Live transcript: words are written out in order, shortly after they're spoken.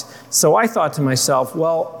So I thought to myself,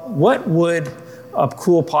 well, what would a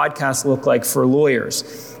cool podcast look like for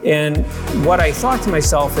lawyers? And what I thought to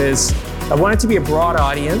myself is, I want it to be a broad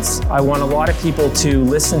audience. I want a lot of people to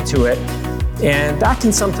listen to it. And that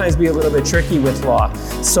can sometimes be a little bit tricky with law.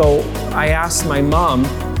 So I asked my mom,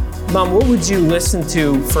 what would you listen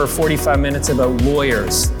to for 45 minutes about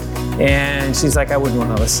lawyers? And she's like, I wouldn't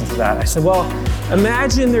want to listen to that. I said, well,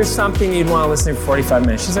 imagine there's something you'd want to listen to for 45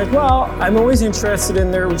 minutes. She's like, well, I'm always interested in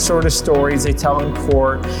their sort of stories they tell in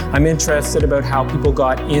court. I'm interested about how people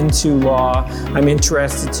got into law. I'm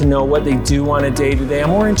interested to know what they do on a day-to-day. I'm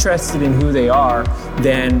more interested in who they are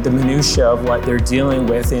than the minutia of what they're dealing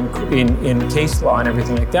with in case law and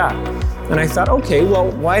everything like that. And I thought, okay, well,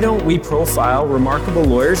 why don't we profile remarkable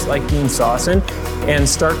lawyers like Dean Sossin and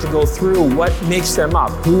start to go through what makes them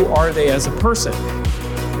up? Who are they as a person?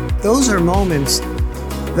 Those are moments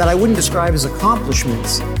that I wouldn't describe as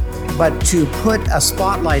accomplishments, but to put a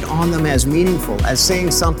spotlight on them as meaningful, as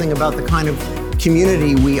saying something about the kind of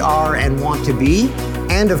community we are and want to be,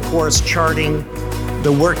 and of course, charting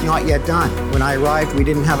the work not yet done. When I arrived, we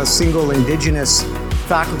didn't have a single Indigenous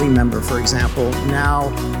faculty member, for example. Now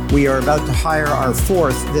we are about to hire our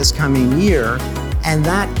fourth this coming year, and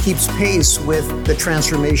that keeps pace with the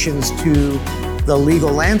transformations to the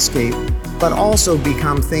legal landscape, but also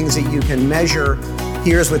become things that you can measure.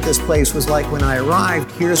 Here's what this place was like when I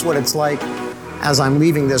arrived. Here's what it's like as I'm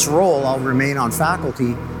leaving this role. I'll remain on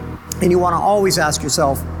faculty. And you want to always ask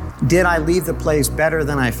yourself, did I leave the place better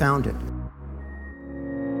than I found it?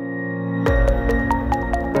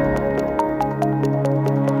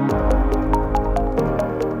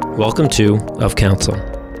 Welcome to Of Counsel.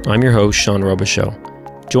 I'm your host, Sean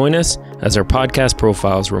Robichaud. Join us as our podcast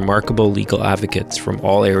profiles remarkable legal advocates from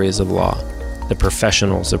all areas of law, the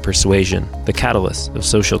professionals of persuasion, the catalysts of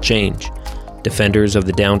social change, defenders of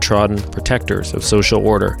the downtrodden, protectors of social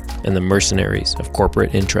order, and the mercenaries of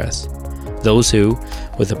corporate interests. Those who,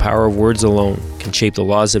 with the power of words alone, can shape the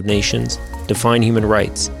laws of nations, define human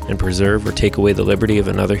rights, and preserve or take away the liberty of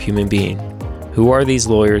another human being. Who are these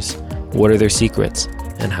lawyers? What are their secrets?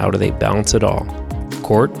 And how do they balance it all?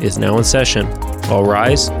 Court is now in session. All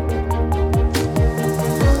rise.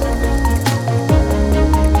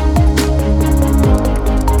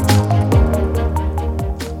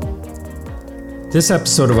 This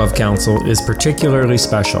episode of Counsel is particularly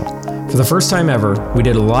special. For the first time ever, we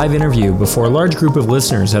did a live interview before a large group of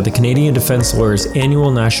listeners at the Canadian Defence Lawyers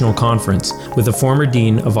Annual National Conference with the former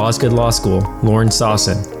Dean of Osgoode Law School, Lorne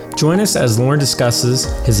Sossin. Join us as Lorne discusses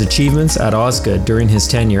his achievements at Osgoode during his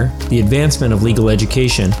tenure, the advancement of legal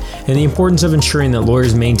education, and the importance of ensuring that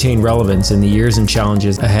lawyers maintain relevance in the years and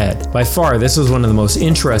challenges ahead. By far, this was one of the most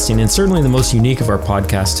interesting and certainly the most unique of our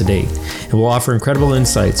podcasts to date. It will offer incredible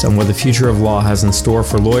insights on what the future of law has in store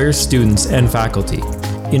for lawyers, students, and faculty.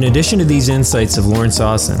 In addition to these insights of Lorne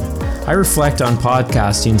Sossin, I reflect on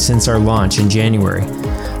podcasting since our launch in January.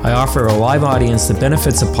 I offer a live audience the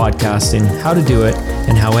benefits of podcasting, how to do it,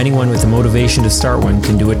 and how anyone with the motivation to start one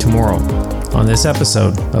can do it tomorrow on this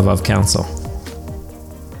episode of Counsel.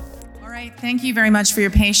 All right, thank you very much for your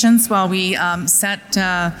patience while we set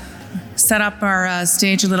up our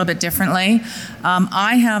stage a little bit differently.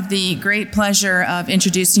 I have the great pleasure of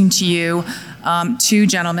introducing to you two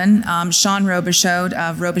gentlemen, Sean Robichaud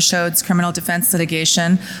of Robichaud's Criminal Defense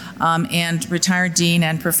Litigation, and retired Dean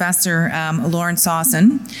and Professor Lorne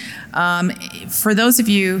Sossin. For those of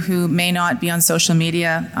you who may not be on social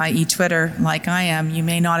media, i.e. Twitter, like I am, you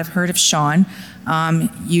may not have heard of Sean.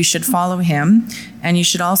 You should follow him, and you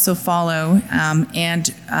should also follow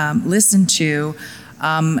and listen to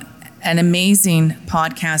an amazing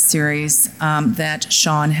podcast series that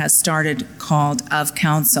Sean has started called Of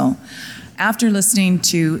Counsel. After listening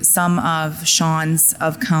to some of Sean's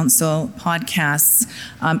Of Counsel podcasts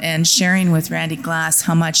and sharing with Randy Glass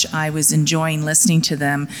how much I was enjoying listening to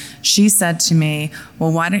them, she said to me,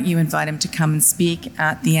 well, why don't you invite him to come and speak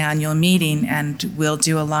at the annual meeting and we'll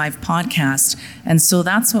do a live podcast. And so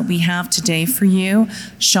that's what we have today for you,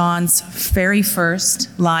 Sean's very first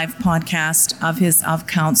live podcast of his Of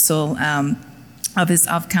Counsel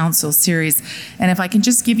series. And if I can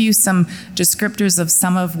just give you some descriptors of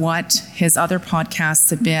some of what his other podcasts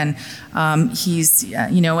have been. He's,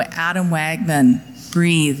 Adam Wagman,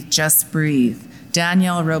 Breathe, Just Breathe.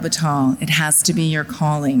 Danielle Robitaille, It Has to Be Your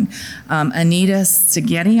Calling. Anita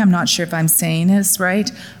Sigeti, I'm not sure if I'm saying this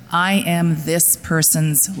right, I Am This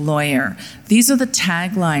Person's Lawyer. These are the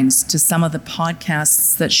taglines to some of the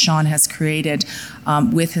podcasts that Sean has created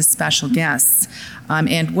with his special guests.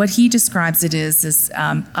 And what he describes it is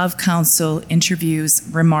Of Counsel interviews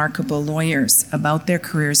remarkable lawyers about their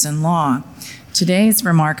careers in law. Today's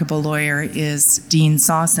remarkable lawyer is Dean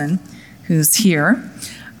Sawson, who's here.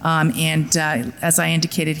 As I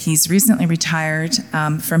indicated, he's recently retired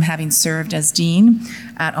from having served as dean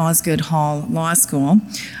at Osgoode Hall Law School.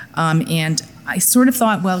 And I sort of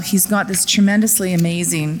thought, well, he's got this tremendously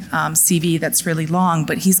amazing CV that's really long,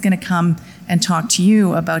 but he's going to come and talk to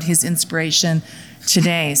you about his inspiration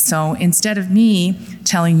today. So instead of me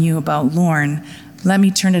telling you about Lorne, let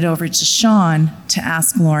me turn it over to Sean to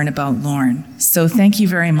ask Lorne about Lorne. So thank you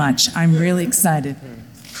very much. I'm really excited.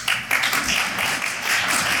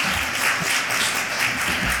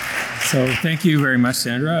 So thank you very much,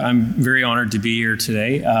 Sandra. I'm very honored to be here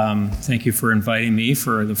today. Thank you for inviting me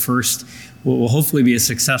for the first, what will hopefully be a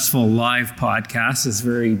successful live podcast. It's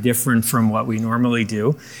very different from what we normally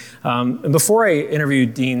do. Before I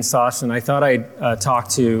interviewed Dean Sawson, I thought I'd talk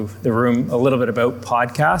to the room a little bit about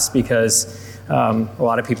podcasts because a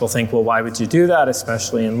lot of people think, well, why would you do that,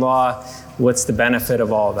 especially in law? What's the benefit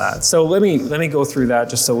of all that? So let me go through that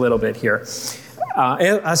just a little bit here.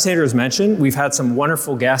 As Sandra has mentioned, we've had some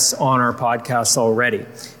wonderful guests on our podcast already.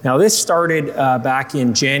 Now, this started back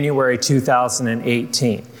in January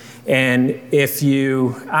 2018. And if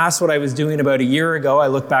you ask what I was doing about a year ago, I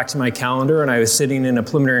look back to my calendar and I was sitting in a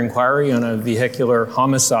preliminary inquiry on a vehicular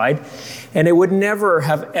homicide. And it would never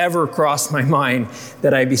have ever crossed my mind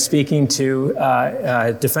that I'd be speaking to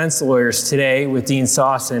defense lawyers today with Dean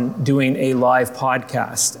Sawson doing a live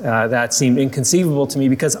podcast. That seemed inconceivable to me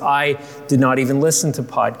because I did not even listen to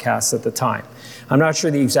podcasts at the time. I'm not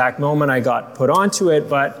sure the exact moment I got put onto it,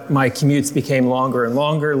 but my commutes became longer and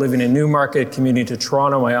longer, living in Newmarket, commuting to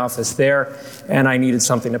Toronto, my office there, and I needed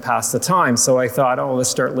something to pass the time. So I thought, let's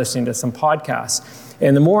start listening to some podcasts.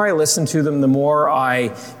 And the more I listened to them, the more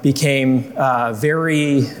I became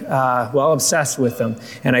very obsessed with them.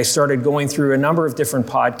 And I started going through a number of different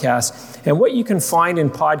podcasts. And what you can find in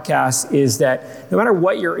podcasts is that no matter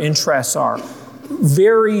what your interests are,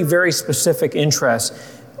 very, very specific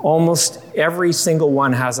interests, almost every single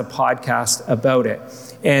one has a podcast about it.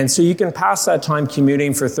 And so you can pass that time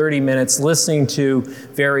commuting for 30 minutes listening to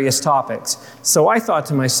various topics. So I thought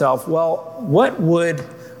to myself, well, what would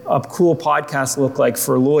a cool podcast look like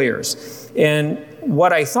for lawyers? And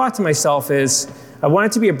what I thought to myself is, I want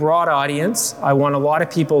it to be a broad audience. I want a lot of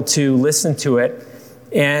people to listen to it.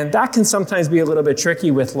 And that can sometimes be a little bit tricky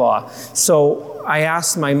with law. So I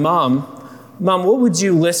asked my Mom, what would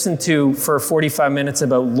you listen to for 45 minutes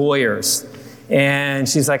about lawyers? And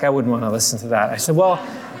she's like, I wouldn't want to listen to that. I said, well,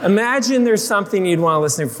 imagine there's something you'd want to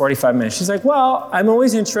listen to for 45 minutes. She's like, well, I'm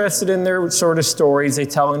always interested in their sort of stories they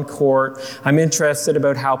tell in court. I'm interested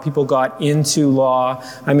about how people got into law.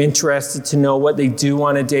 I'm interested to know what they do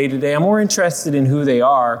on a day-to-day. I'm more interested in who they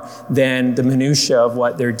are than the minutia of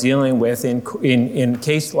what they're dealing with in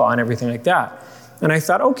case law and everything like that. And I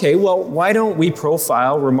thought, okay, well, why don't we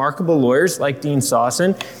profile remarkable lawyers like Dean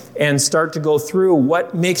Sawson and start to go through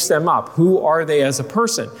what makes them up? Who are they as a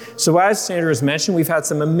person? So as Sandra has mentioned, we've had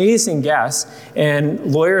some amazing guests, and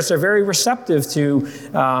lawyers are very receptive to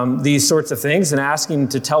these sorts of things and asking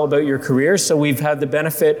to tell about your career. So we've had the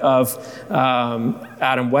benefit of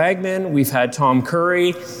Adam Wagman, we've had Tom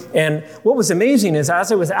Curry, and what was amazing is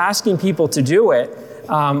as I was asking people to do it,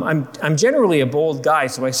 I'm generally a bold guy,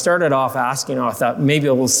 so I started off asking, I thought maybe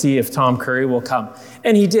we'll see if Tom Curry will come.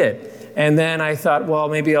 And he did. And then I thought, well,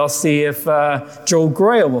 maybe I'll see if Joe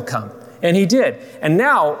Groya will come. And he did. And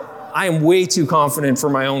now I am way too confident for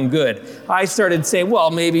my own good. I started saying,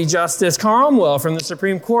 well, maybe Justice Cromwell from the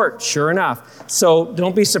Supreme Court. Sure enough. So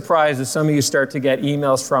don't be surprised if some of you start to get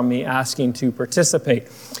emails from me asking to participate.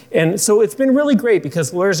 And so it's been really great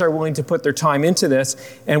because lawyers are willing to put their time into this,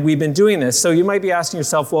 and we've been doing this. So you might be asking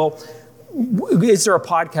yourself, well, is there a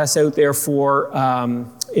podcast out there for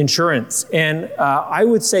insurance? And I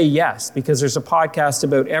would say yes, because there's a podcast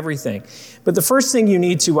about everything. But the first thing you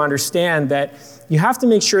need to understand that you have to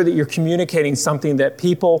make sure that you're communicating something that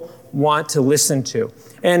people want to listen to.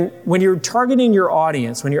 And when you're targeting your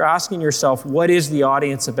audience, when you're asking yourself, what is the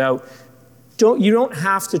audience about? You don't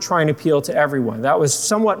have to try and appeal to everyone. That was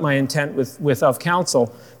somewhat my intent with Of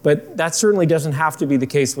Counsel, but that certainly doesn't have to be the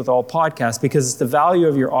case with all podcasts because it's the value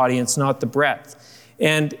of your audience, not the breadth.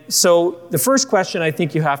 And so the first question I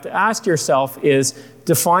think you have to ask yourself is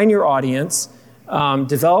define your audience,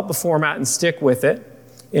 develop a format and stick with it,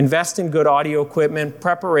 invest in good audio equipment,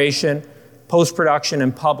 preparation, post-production,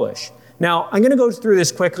 and publish. Now, I'm going to go through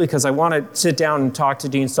this quickly because I want to sit down and talk to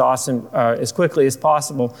Dean Sawson as quickly as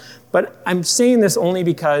possible. But I'm saying this only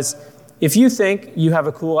because if you think you have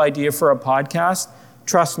a cool idea for a podcast,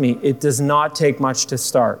 trust me, it does not take much to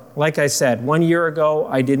start. Like I said, 1 year ago,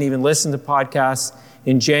 I didn't even listen to podcasts.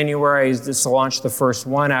 In January, I just launched the first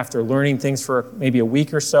one after learning things for maybe a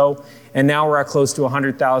week or so. And now we're at close to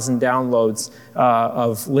 100,000 downloads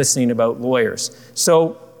of listening about lawyers.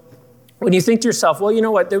 So when you think to yourself, well, you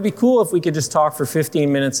know what, it would be cool if we could just talk for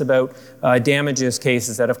 15 minutes about damages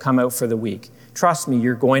cases that have come out for the week. Trust me,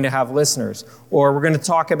 you're going to have listeners. Or we're going to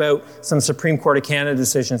talk about some Supreme Court of Canada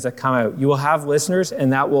decisions that come out. You will have listeners,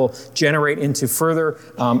 and that will generate into further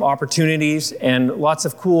opportunities and lots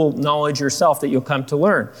of cool knowledge yourself that you'll come to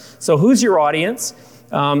learn. So who's your audience?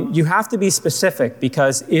 You have to be specific,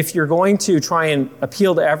 because if you're going to try and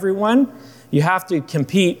appeal to everyone, you have to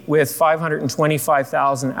compete with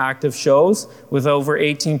 525,000 active shows with over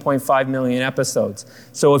 18.5 million episodes.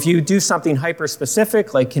 So if you do something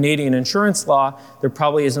hyper-specific like Canadian insurance law, there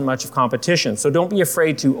probably isn't much of competition. So don't be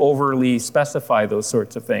afraid to overly specify those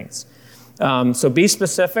sorts of things. So be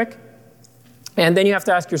specific. And then you have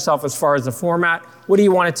to ask yourself, as far as the format, what do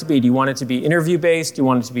you want it to be? Do you want it to be interview-based? Do you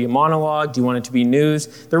want it to be a monologue? Do you want it to be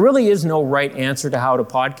news? There really is no right answer to how to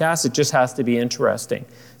podcast. It just has to be interesting.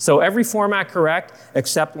 So every format correct,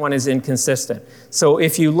 except one is inconsistent. So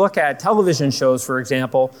if you look at television shows, for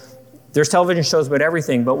example, there's television shows about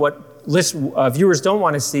everything, but what viewers don't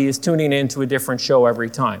want to see is tuning into a different show every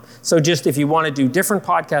time. So just if you want to do different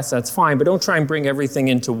podcasts, that's fine, but don't try and bring everything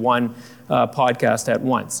into one podcast at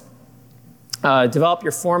once. Develop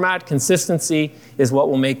your format. Consistency is what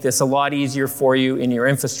will make this a lot easier for you in your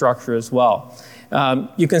infrastructure as well.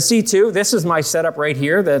 You can see too, this is my setup right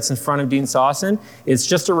here that's in front of Dean Sossin. It's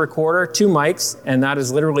just a recorder, 2 mics, and that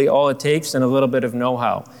is literally all it takes, and a little bit of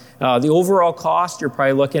know-how. The overall cost, you're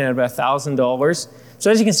probably looking at about $1,000. So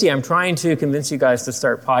as you can see, I'm trying to convince you guys to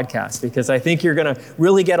start podcasts, because I think you're going to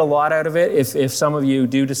really get a lot out of it if some of you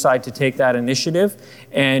do decide to take that initiative.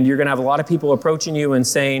 And you're going to have a lot of people approaching you and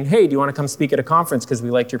saying, hey, do you want to come speak at a conference because we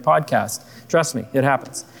liked your podcast? Trust me, it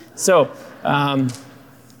happens.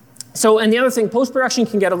 And the other thing, post-production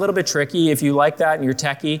can get a little bit tricky. If you like that and you're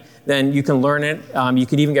techie, then you can learn it. You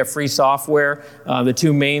can even get free software. The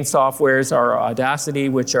 2 main softwares are Audacity,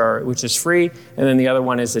 which is free, and then the other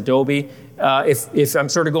one is Adobe. If I'm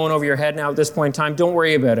sort of going over your head now at this point in time, don't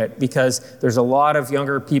worry about it, because there's a lot of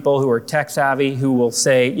younger people who are tech savvy who will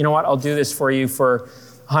say, you know what, I'll do this for you for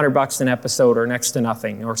 $100 an episode or next to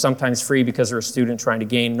nothing, or sometimes free because they're a student trying to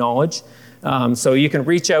gain knowledge. So you can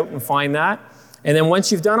reach out and find that. And then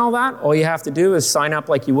once you've done all that, all you have to do is sign up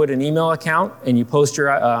like you would an email account, and you post your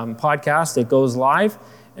podcast, it goes live,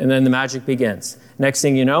 and then the magic begins. Next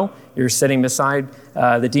thing you know, you're sitting beside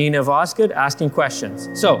the Dean of Osgoode asking questions.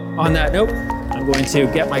 So on that note, I'm going to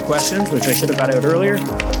get my questions, which I should have got out earlier.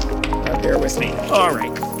 Bear with me. All right.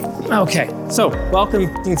 Okay, so welcome,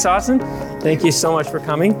 Dean Sossin. Thank you so much for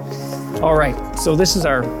coming. All right, so this is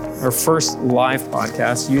our first live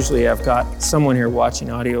podcast. Usually I've got someone here watching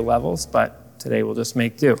audio levels, but today we'll just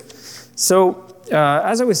make do. So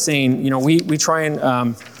as I was saying, we try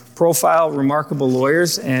and profile remarkable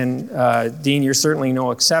lawyers, and Dean, you're certainly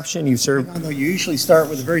no exception. You served. You usually start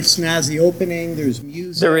with a very snazzy opening. There's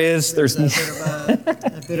music. There's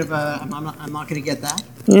a bit of a. I'm not going to get that.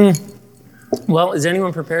 Well, is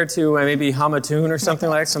anyone prepared to maybe hum a tune or something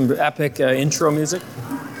like some epic intro music?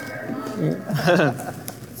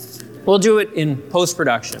 We'll do it in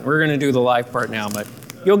post-production. We're going to do the live part now, but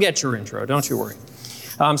you'll get your intro, don't you worry.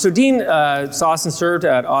 So Dean Sossin served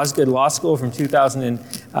at Osgoode Law School from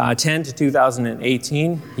 2010 to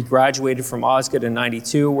 2018. He graduated from Osgoode in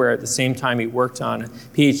 92, where at the same time he worked on a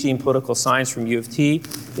PhD in political science from U of T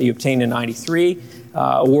that he obtained in 93.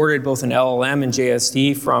 Awarded both an LLM and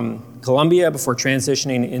JSD from Columbia before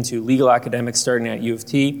transitioning into legal academics starting at U of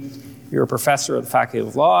T. You're a professor at the Faculty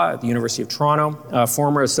of Law at the University of Toronto,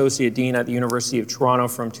 former associate dean at the University of Toronto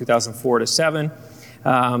from 2004 to 7.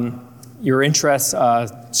 Your interests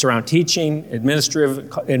surround teaching,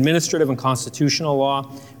 administrative and constitutional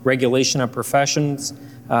law, regulation of professions.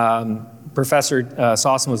 Professor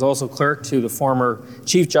Sossin was also clerk to the former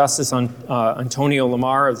Chief Justice Antonio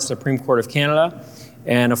Lamar of the Supreme Court of Canada,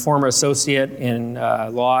 and a former associate in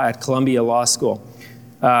law at Columbia Law School.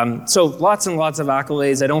 So lots and lots of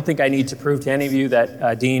accolades. I don't think I need to prove to any of you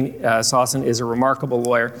that Dean Sossin is a remarkable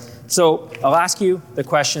lawyer. So I'll ask you the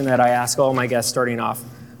question that I ask all my guests starting off.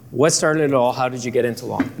 What started it all? How did you get into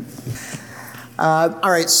law?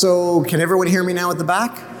 All right, so can everyone hear me now at the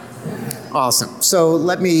back? Awesome. So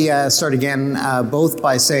let me start again, both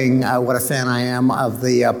by saying what a fan I am of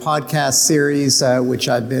the podcast series, which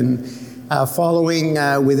I've been following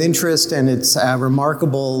with interest, and it's a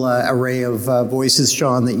remarkable array of voices,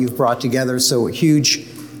 Sean, that you've brought together. So a huge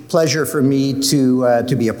pleasure for me to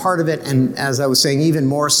be a part of it, and as I was saying, even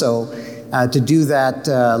more so, to do that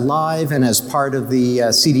live and as part of the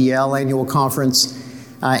CDL annual conference.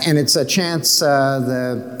 And it's a chance,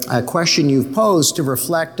 the question you've posed, to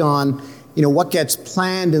reflect on, what gets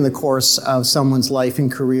planned in the course of someone's life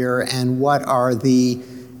and career, and what are the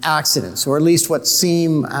accidents, or at least what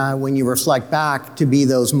seem, when you reflect back, to be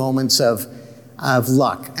those moments of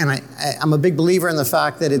luck. And I'm a big believer in the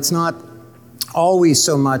fact that it's not always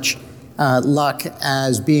so much luck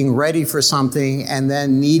as being ready for something and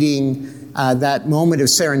then needing that moment of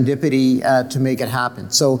serendipity to make it happen.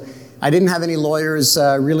 So I didn't have any lawyers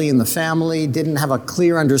really in the family, didn't have a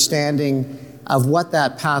clear understanding of what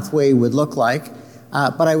that pathway would look like,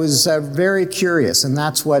 but I was very curious, and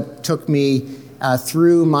that's what took me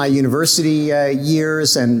through my university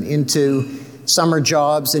years and into summer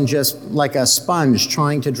jobs, and just like a sponge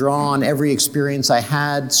trying to draw on every experience I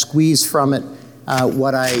had, squeeze from it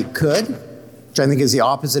what I could, which I think is the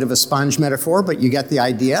opposite of a sponge metaphor, but you get the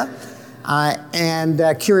idea.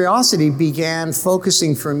 And curiosity began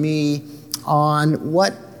focusing for me on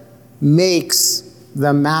what makes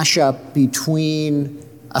the mashup between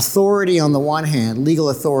authority on the one hand, legal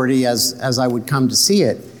authority as I would come to see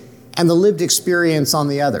it, and the lived experience on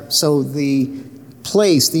the other. So the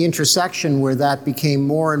place, the intersection where that became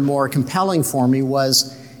more and more compelling for me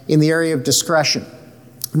was in the area of discretion.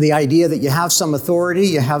 The idea that you have some authority,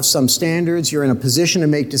 you have some standards, you're in a position to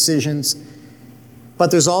make decisions,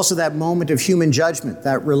 but there's also that moment of human judgment,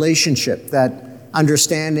 that relationship, that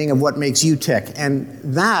understanding of what makes you tick. And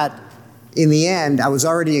that, in the end, I was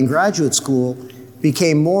already in graduate school,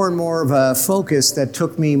 became more and more of a focus that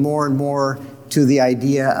took me more and more to the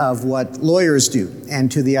idea of what lawyers do, and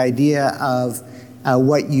to the idea of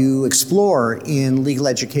what you explore in legal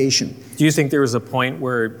education. Do you think there was a point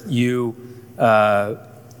where you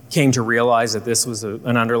came to realize that this was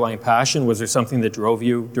an underlying passion? Was there something that drove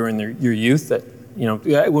you during your youth that,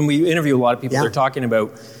 when we interview a lot of people, they're talking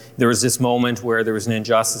about there was this moment where there was an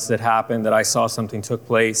injustice that happened, that I saw something took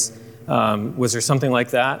place. Was there something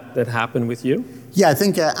like that happened with you? Yeah, I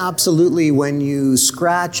think absolutely. When you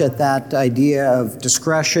scratch at that idea of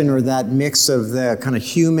discretion, or that mix of the kind of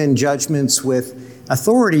human judgments with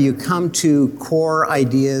authority, you come to core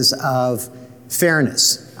ideas of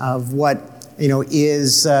fairness, of what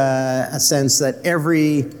is a sense that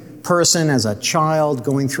every person as a child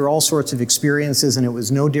going through all sorts of experiences, and it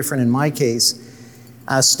was no different in my case,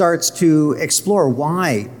 starts to explore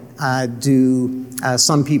why do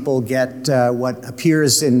some people get what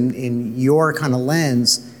appears in your kind of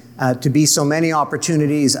lens to be so many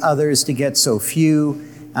opportunities, others to get so few.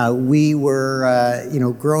 We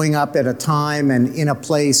were, growing up at a time and in a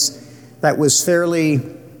place that was fairly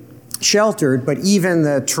sheltered, but even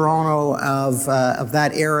the Toronto of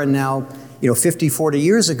that era now, 50, 40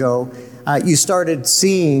 years ago, you started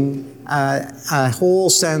seeing a whole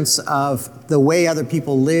sense of the way other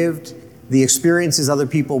people lived, the experiences other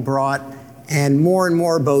people brought, and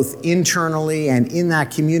more both internally and in that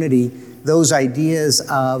community, those ideas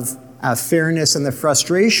of fairness and the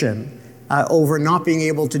frustration over not being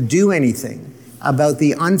able to do anything about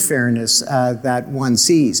the unfairness that one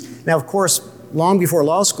sees. Now, of course, long before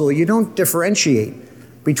law school, you don't differentiate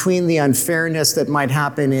between the unfairness that might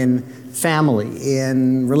happen in family,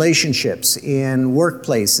 in relationships, in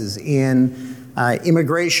workplaces, in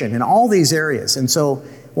immigration, in all these areas. And so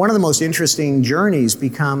one of the most interesting journeys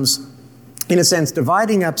becomes, in a sense,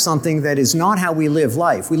 dividing up something that is not how we live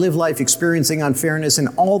life. We live life experiencing unfairness in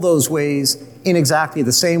all those ways in exactly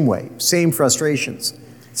the same way, same frustrations.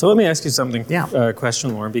 So let me ask you something,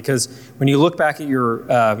 question, Lauren, because when you look back at your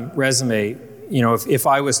resume, if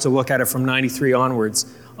I was to look at it from 93 onwards,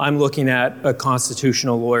 I'm looking at a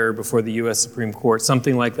constitutional lawyer before the U.S. Supreme Court,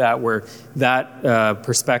 something like that, where that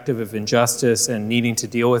perspective of injustice and needing to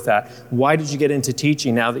deal with that. Why did you get into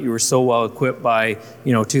teaching now that you were so well equipped by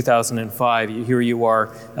 2005? Here you are,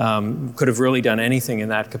 could have really done anything in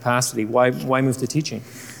that capacity. Why move to teaching?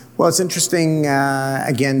 Well, it's interesting,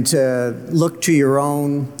 again, to look to your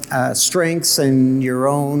own strengths and your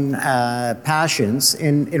own passions.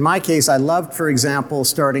 In my case, I loved, for example,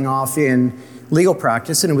 starting off in legal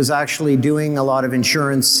practice, and it was actually doing a lot of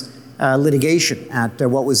insurance litigation at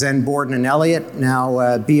what was then Borden & Elliott, now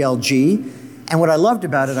BLG. And what I loved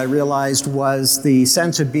about it, I realized, was the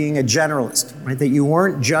sense of being a generalist, right? That you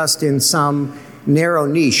weren't just in some narrow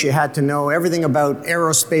niche. You had to know everything about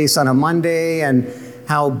aerospace on a Monday, and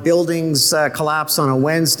how buildings collapse on a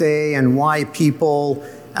Wednesday, and why people,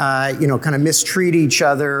 kind of mistreat each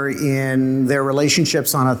other in their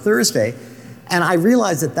relationships on a Thursday. And I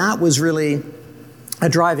realized that was really a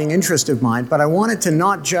driving interest of mine, but I wanted to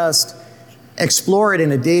not just explore it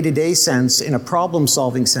in a day-to-day sense, in a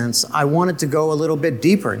problem-solving sense. I wanted to go a little bit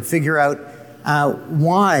deeper and figure out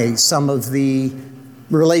why some of the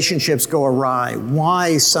relationships go awry,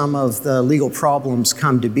 why some of the legal problems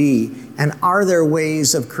come to be, and are there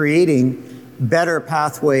ways of creating better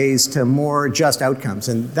pathways to more just outcomes?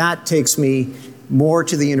 And that takes me more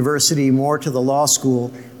to the university, more to the law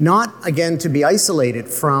school, not again to be isolated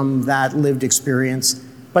from that lived experience,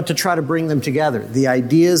 but to try to bring them together. The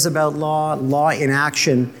ideas about law, law in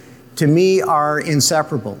action, to me are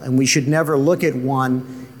inseparable, and we should never look at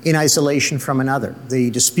one in isolation from another.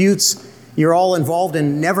 The disputes you're all involved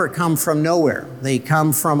in never come from nowhere. They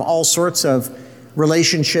come from all sorts of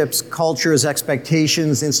relationships, cultures,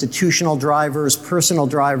 expectations, institutional drivers, personal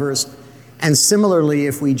drivers. And similarly,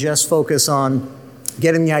 if we just focus on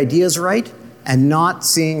getting the ideas right and not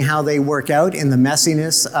seeing how they work out in the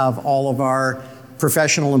messiness of all of our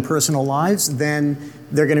professional and personal lives, then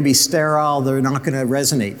they're going to be sterile, they're not going to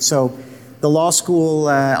resonate. So the law school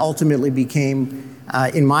ultimately became,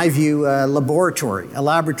 in my view, a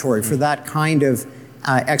laboratory for that kind of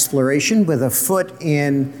exploration, with a foot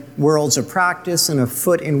in worlds of practice and a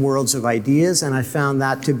foot in worlds of ideas. And I found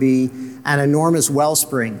that to be an enormous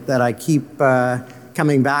wellspring that I keep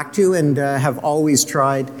coming back to, and have always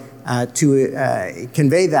tried to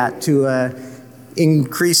convey that to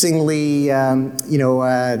increasingly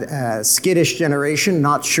skittish generation,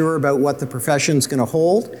 not sure about what the profession's going to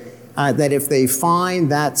hold, that if they find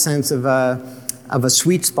that sense of a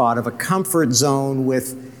sweet spot, of a comfort zone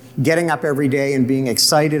with getting up every day and being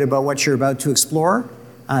excited about what you're about to explore,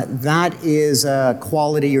 that is a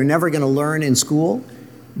quality you're never going to learn in school,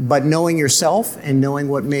 but knowing yourself and knowing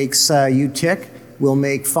what makes you tick will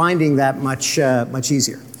make finding that much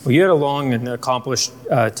easier. Well, you had a long and accomplished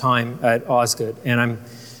time at Osgoode, and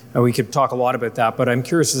we could talk a lot about that, but I'm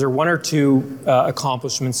curious, is there one or two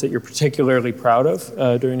accomplishments that you're particularly proud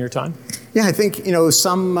of during your time? Yeah, I think,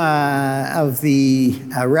 some of the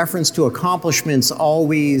reference to accomplishments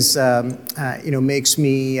always, makes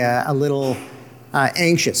me a little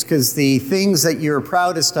anxious, because the things that you're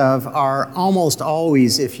proudest of are almost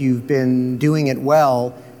always, if you've been doing it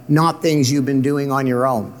well, not things you've been doing on your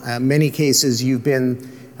own. Many cases you've been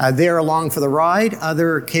there along for the ride.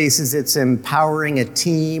 Other cases it's empowering a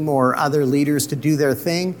team or other leaders to do their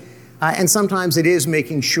thing. And sometimes it is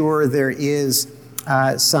making sure there is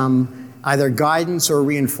some either guidance or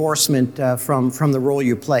reinforcement from the role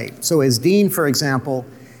you play. So as dean, for example,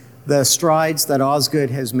 the strides that Osgoode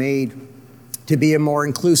has made to be a more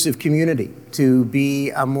inclusive community, to be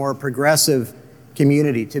a more progressive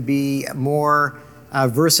community, to be more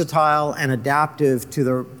versatile and adaptive to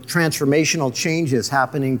the transformational changes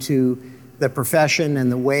happening to the profession and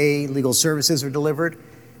the way legal services are delivered.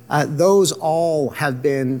 Those all have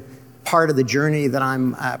been part of the journey that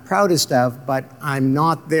I'm proudest of, but I'm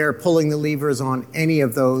not there pulling the levers on any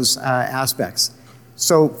of those aspects.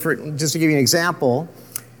 So just to give you an example,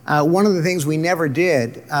 one of the things we never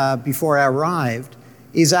did before I arrived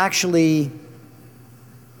is actually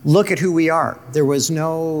look at who we are. There was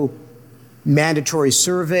no mandatory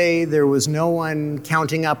survey. There was no one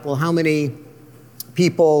counting up, well, how many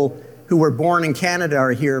people who were born in Canada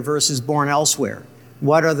are here versus born elsewhere?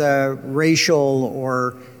 What are the racial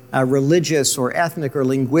or religious or ethnic or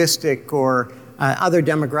linguistic or other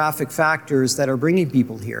demographic factors that are bringing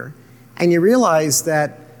people here? And you realize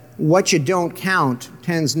that what you don't count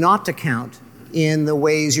tends not to count in the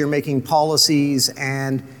ways you're making policies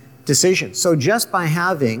and decisions. So just by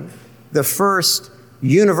having the first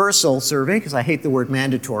universal survey, because I hate the word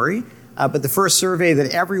mandatory, but the first survey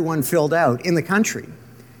that everyone filled out in the country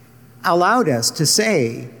allowed us to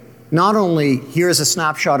say, not only here's a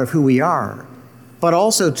snapshot of who we are, but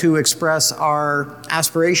also to express our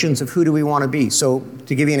aspirations of who do we want to be. So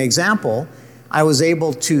to give you an example, I was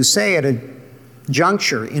able to say at a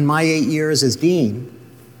juncture in my 8 years as dean,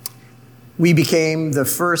 we became the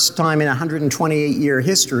first time in 128-year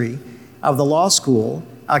history of the law school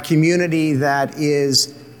a community that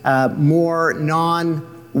is more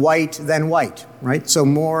non-white than white, right? So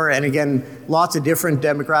more, and again, lots of different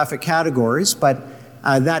demographic categories, but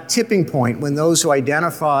that tipping point when those who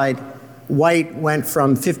identified white went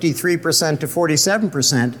from 53% to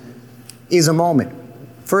 47% is a moment.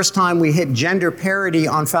 First time we hit gender parity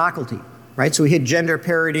on faculty, right? So we hit gender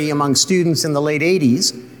parity among students in the late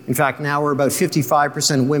 80s. In fact, now we're about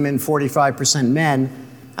 55% women, 45% men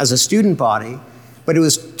as a student body. But it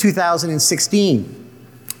was 2016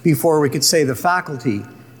 before we could say the faculty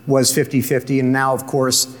was 50-50. And now, of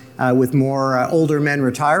course, with more older men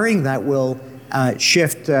retiring, that will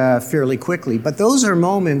shift fairly quickly. But those are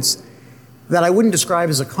moments that I wouldn't describe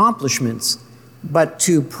as accomplishments, but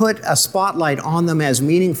to put a spotlight on them as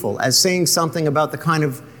meaningful, as saying something about the kind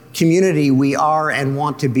of community we are and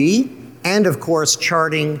want to be, and of course,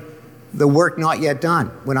 charting the work not yet done.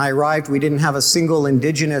 When I arrived, we didn't have a single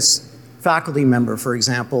Indigenous faculty member, for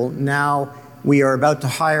example. Now we are about to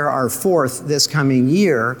hire our 4th this coming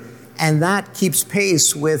year, and that keeps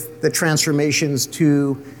pace with the transformations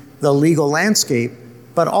to the legal landscape,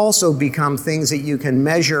 but also become things that you can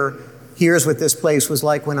measure. Here's what this place was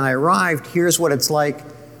like when I arrived. Here's what it's like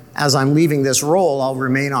as I'm leaving this role. I'll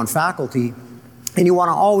remain on faculty. And you want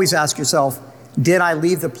to always ask yourself, did I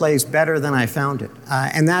leave the place better than I found it?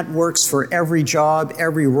 And that works for every job,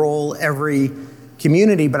 every role, every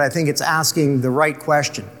community, but I think it's asking the right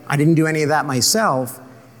question. I didn't do any of that myself,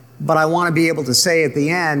 but I want to be able to say at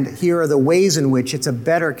the end, here are the ways in which it's a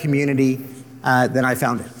better community than I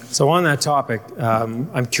found it. So on that topic,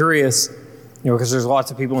 I'm curious, because there's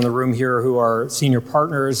lots of people in the room here who are senior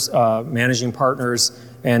partners, managing partners,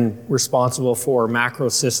 and responsible for macro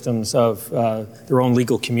systems of their own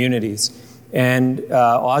legal communities. And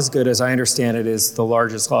Osgoode, as I understand it, is the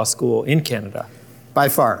largest law school in Canada. By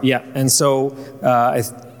far. Yeah, and so,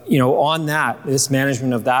 on that, this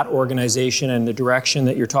management of that organization and the direction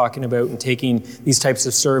that you're talking about and taking these types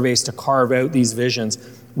of surveys to carve out these visions,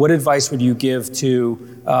 what advice would you give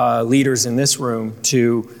to leaders in this room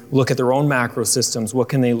to look at their own macro systems? What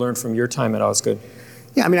can they learn from your time at Osgoode?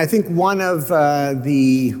 Yeah, I think one of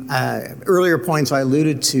the earlier points I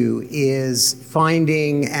alluded to is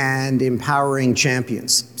finding and empowering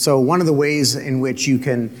champions. So one of the ways in which you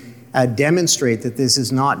can demonstrate that this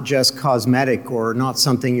is not just cosmetic or not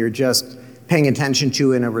something you're just paying attention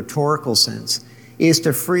to in a rhetorical sense is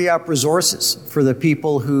to free up resources for the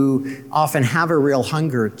people who often have a real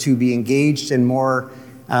hunger to be engaged in more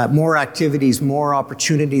activities, more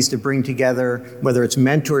opportunities to bring together, whether it's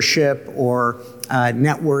mentorship or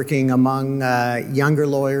networking among younger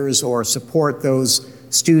lawyers, or support those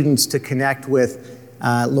students to connect with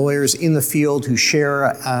lawyers in the field who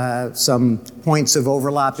share some points of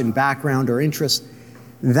overlap in background or interest.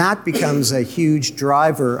 That becomes a huge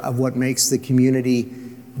driver of what makes the community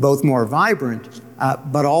both more vibrant,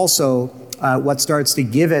 but also what starts to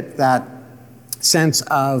give it that sense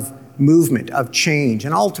of movement, of change.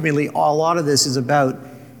 And ultimately, a lot of this is about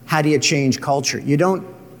how do you change culture. You don't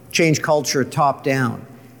change culture top down,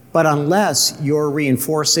 but unless you're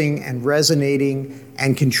reinforcing and resonating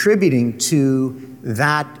and contributing to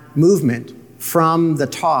that movement from the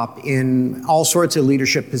top in all sorts of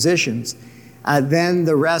leadership positions, then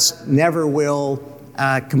the rest never will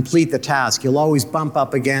complete the task. You'll always bump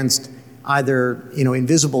up against either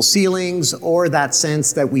invisible ceilings or that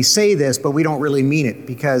sense that we say this, but we don't really mean it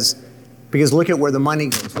because look at where the money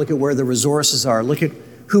goes, look at where the resources are, look at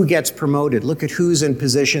who gets promoted, look at who's in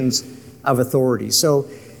positions of authority. So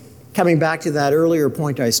coming back to that earlier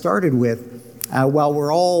point I started with, while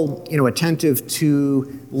we're all attentive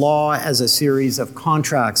to law as a series of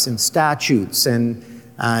contracts and statutes and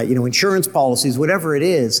insurance policies, whatever it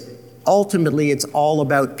is, ultimately it's all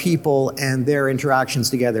about people and their interactions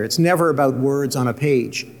together. It's never about words on a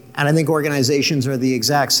page. And I think organizations are the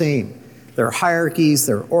exact same. There are hierarchies,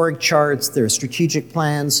 there are org charts, there are strategic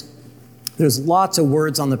plans. There's lots of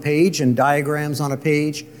words on the page and diagrams on a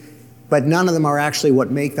page, but none of them are actually what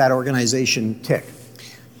make that organization tick.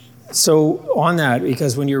 So on that,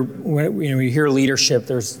 because when you hear leadership,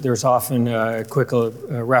 there's often a quick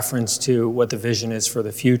reference to what the vision is for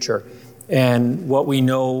the future. And what we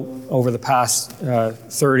know over the past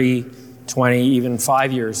 30, 20, even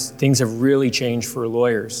 5 years, things have really changed for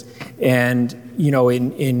lawyers. And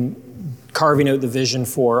in carving out the vision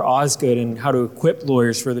for Osgoode and how to equip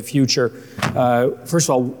lawyers for the future, first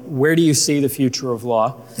of all, where do you see the future of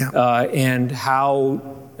law? Yeah. And how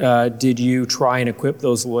did you try and equip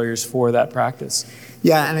those lawyers for that practice?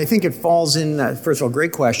 Yeah, and I think it falls in, first of all,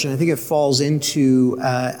 great question. I think it falls into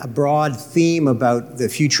a broad theme about the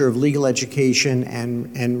future of legal education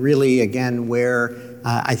and really, again, where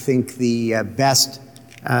I think the best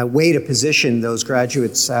way to position those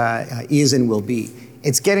graduates is and will be.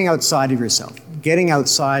 It's getting outside of yourself, getting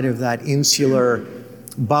outside of that insular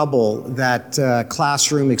bubble, that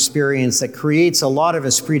classroom experience that creates a lot of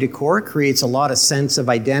esprit de corps, creates a lot of sense of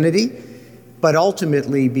identity, but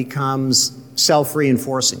ultimately becomes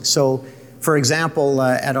self-reinforcing. So, for example,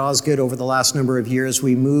 at Osgoode over the last number of years,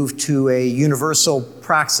 we moved to a universal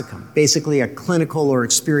practicum, basically a clinical or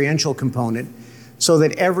experiential component, so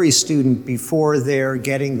that every student, before they're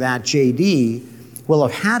getting that JD, will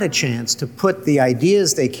have had a chance to put the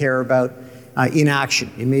ideas they care about in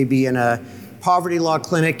action. It may be in a poverty law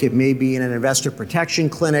clinic, it may be in an investor protection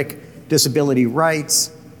clinic, disability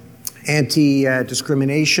rights,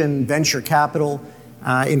 anti-discrimination, venture capital,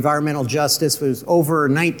 environmental justice. There's over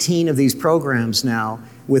 19 of these programs now,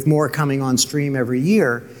 with more coming on stream every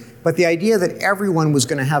year. but the idea that everyone was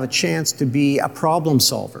going to have a chance to be a problem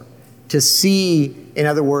solver, to see, in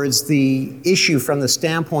other words, the issue from the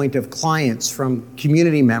standpoint of clients, from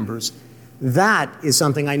community members, that is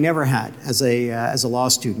something I never had as a law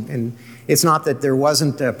student. And it's not that there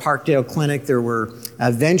wasn't a Parkdale Clinic. There were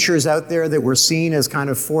ventures out there that were seen as kind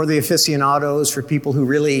of for the aficionados, for people who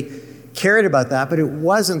really cared about that, but it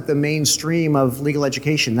wasn't the mainstream of legal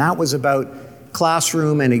education. That was about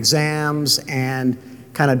classroom and exams and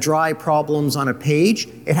kind of dry problems on a page.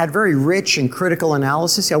 It had very rich and critical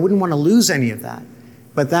analysis. I wouldn't want to lose any of that,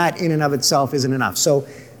 but that in and of itself isn't enough. So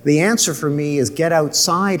the answer for me is get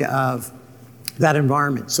outside of that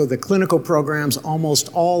environment. So the clinical programs almost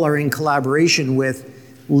all are in collaboration with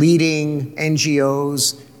leading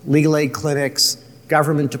NGOs, legal aid clinics,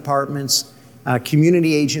 government departments,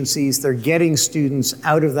 community agencies. They're getting students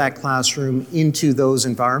out of that classroom into those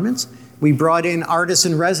environments. We brought in artists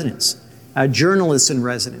in residence, journalists in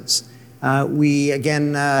residence. We,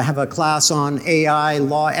 again, have a class on AI,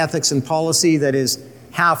 law, ethics, and policy that is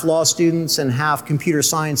half law students and half computer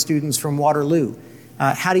science students from Waterloo.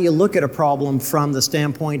 How do you look at a problem from the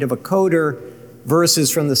standpoint of a coder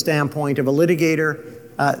versus from the standpoint of a litigator?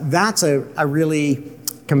 That's a really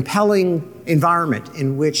compelling environment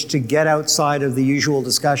in which to get outside of the usual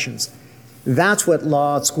discussions. That's what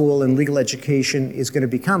law school and legal education is going to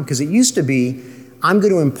become, because it used to be, I'm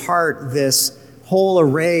going to impart this whole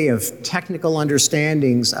array of technical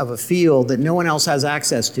understandings of a field that no one else has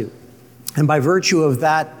access to. And by virtue of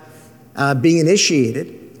that being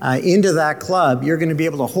initiated into that club, you're going to be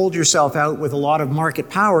able to hold yourself out with a lot of market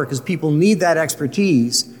power because people need that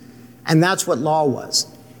expertise, and that's what law was.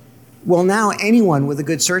 Well, now anyone with a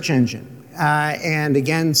good search engine and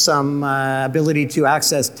again some ability to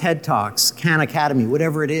access TED Talks, Khan Academy,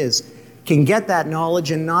 whatever it is, can get that knowledge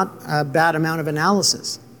and not a bad amount of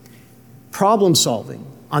analysis. Problem solving,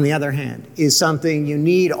 on the other hand, is something you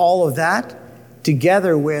need all of that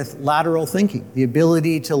together with lateral thinking, the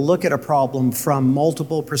ability to look at a problem from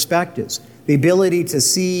multiple perspectives, the ability to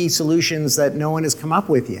see solutions that no one has come up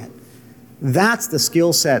with yet. That's the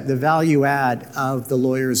skill set, the value add of the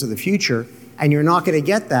lawyers of the future, and you're not going to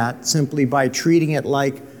get that simply by treating it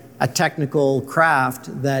like a technical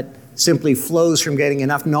craft that simply flows from getting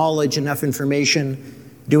enough knowledge, enough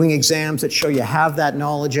information, doing exams that show you have that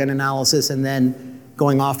knowledge and analysis, and then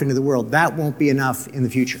going off into the world. That won't be enough in the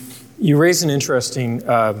future. You raise an interesting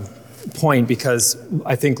point, because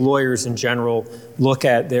I think lawyers in general look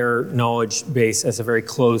at their knowledge base as a very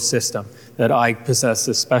closed system, that I possess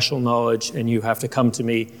this special knowledge and you have to come to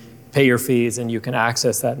me, pay your fees, and you can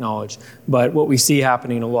access that knowledge. But what we see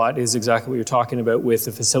happening a lot is exactly what you're talking about with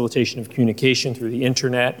the facilitation of communication through the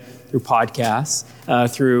internet, through podcasts,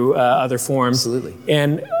 through other forms. Absolutely.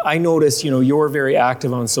 And I noticed, you're very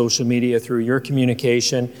active on social media through your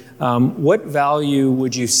communication. What value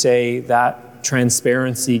would you say that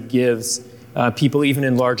transparency gives people, even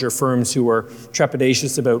in larger firms, who are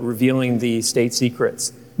trepidatious about revealing the state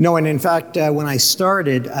secrets? No, and in fact, when I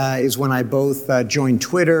started is when I both joined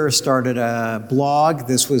Twitter, started a blog.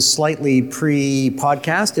 This was slightly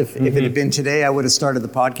pre-podcast. If it had been today, I would have started the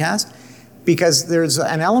podcast. Because there's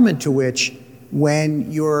an element to which,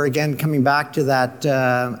 when you're, again, coming back to that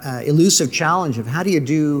elusive challenge of how do you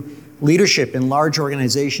do leadership in large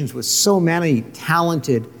organizations with so many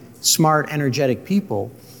talented, smart, energetic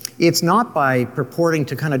people, it's not by purporting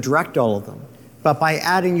to kind of direct all of them, but by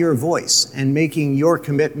adding your voice and making your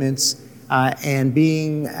commitments and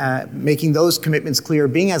making those commitments clear,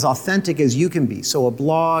 being as authentic as you can be. So a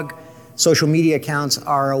blog, social media accounts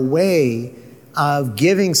are a way of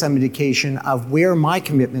giving some indication of where my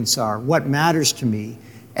commitments are, what matters to me.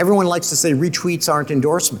 Everyone likes to say retweets aren't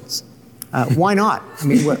endorsements. Why not? I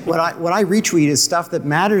mean, what I retweet is stuff that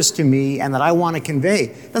matters to me and that I want to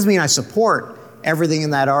convey. Doesn't mean I support everything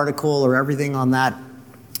in that article or everything on that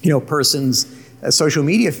person's social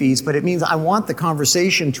media feeds, but it means I want the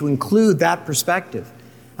conversation to include that perspective.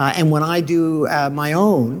 And when I do my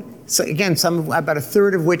own, so again, about a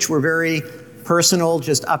third of which were very personal,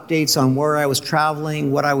 just updates on where I was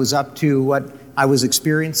traveling, what I was up to, what I was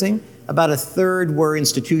experiencing. About a third were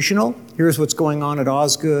institutional. Here's what's going on at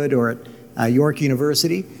Osgoode or at York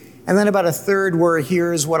University. And then about a third were,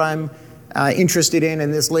 here's what I'm interested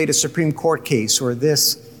in this latest Supreme Court case, or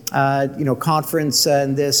this conference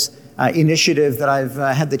and this initiative that I've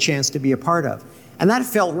had the chance to be a part of. And that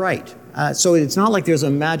felt right. So it's not like there's a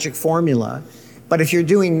magic formula, but if you're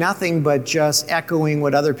doing nothing but just echoing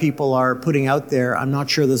what other people are putting out there, I'm not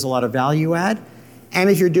sure there's a lot of value add. And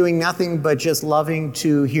if you're doing nothing but just loving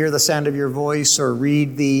to hear the sound of your voice or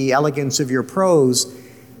read the elegance of your prose,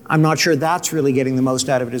 I'm not sure that's really getting the most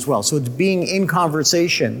out of it as well. So it's being in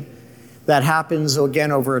conversation that happens,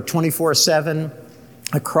 again, over 24/7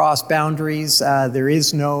 across boundaries. There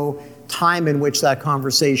is no time in which that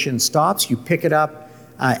conversation stops. You pick it up,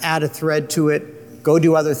 add a thread to it, go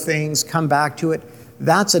do other things, come back to it.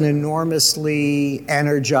 That's an enormously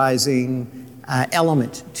energizing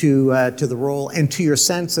element to the role and to your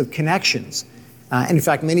sense of connections. And in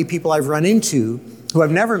fact, many people I've run into who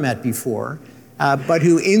I've never met before, but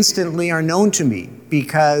who instantly are known to me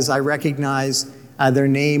because I recognize their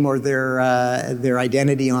name or their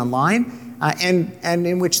identity online, and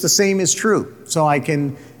in which the same is true. So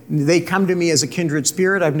they come to me as a kindred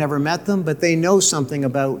spirit. I've never met them, but they know something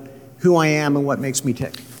about who I am and what makes me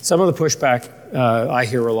tick. Some of the pushback I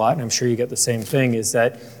hear a lot, and I'm sure you get the same thing, is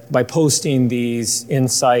that by posting these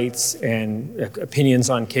insights and opinions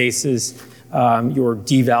on cases, you're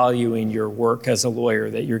devaluing your work as a lawyer,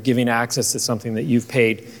 that you're giving access to something that you've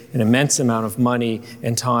paid an immense amount of money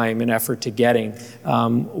and time and effort to getting.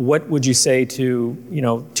 What would you say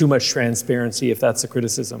to, too much transparency, if that's a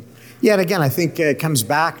criticism? Yeah, and again, I think it comes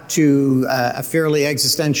back to a fairly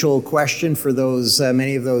existential question for those,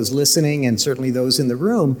 many of those listening, and certainly those in the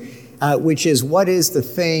room, which is, what is the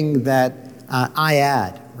thing that I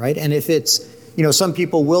add, right? And if it's, some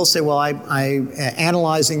people will say, well, I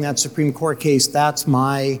analyzing that Supreme Court case, that's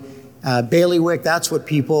my bailiwick, that's what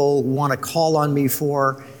people want to call on me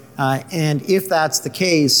for. And if that's the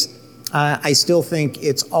case, I still think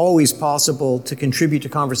it's always possible to contribute to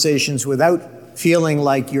conversations without feeling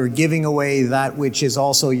like you're giving away that which is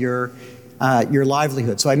also your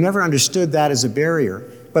livelihood. So I've never understood that as a barrier.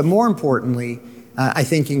 But more importantly, I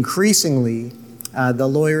think increasingly, the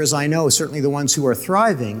lawyers I know, certainly the ones who are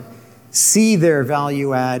thriving, see their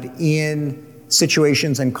value add in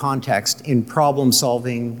situations and context, in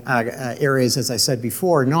problem-solving areas, as I said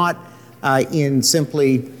before, not in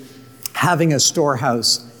simply having a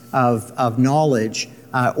storehouse of knowledge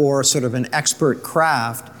or sort of an expert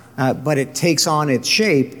craft, but it takes on its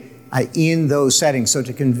shape in those settings. So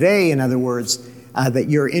to convey, in other words, that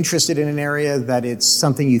you're interested in an area, that it's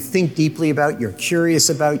something you think deeply about, you're curious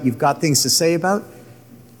about, you've got things to say about,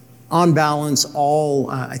 on balance, all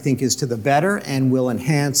I think is to the better and will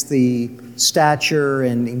enhance the stature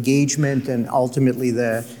and engagement and ultimately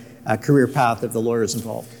the career path of the lawyers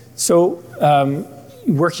involved. So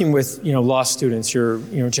working with law students, you're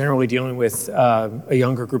generally dealing with a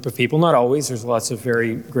younger group of people. Not always. There's lots of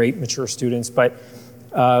very great mature students, but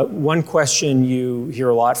one question you hear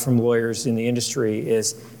a lot from lawyers in the industry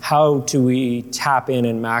is, how do we tap in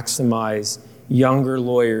and maximize younger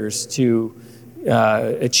lawyers to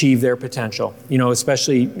achieve their potential?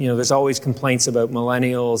 Especially, there's always complaints about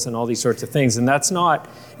millennials and all these sorts of things. And that's not,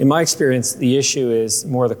 in my experience, the issue is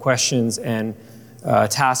more the questions and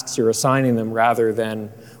tasks you're assigning them rather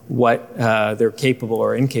than what they're capable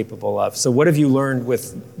or incapable of. So what have you learned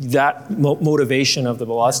with that motivation of the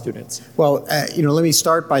law students? Well, let me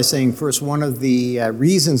start by saying first, one of the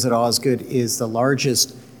reasons that Osgoode is the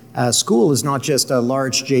largest school is not just a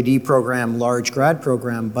large JD program, large grad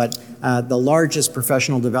program, but the largest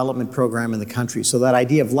professional development program in the country. So that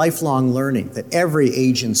idea of lifelong learning, that every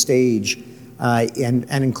age and stage, and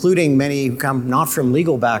including many who come not from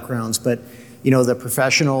legal backgrounds, but the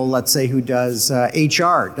professional, let's say, who does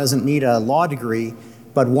HR, doesn't need a law degree,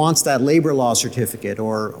 but wants that labor law certificate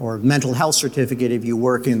or mental health certificate if you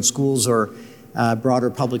work in schools or broader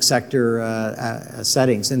public sector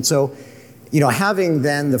settings. And so, having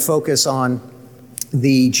then the focus on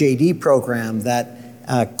the JD program,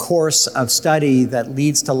 that course of study that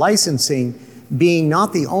leads to licensing, being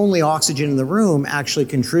not the only oxygen in the room, actually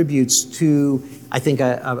contributes to, I think,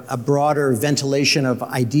 a broader ventilation of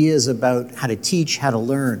ideas about how to teach, how to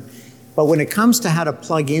learn. But when it comes to how to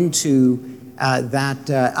plug into that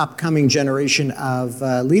upcoming generation of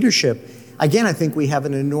leadership, again, I think we have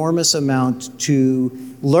an enormous amount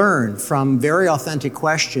to learn from very authentic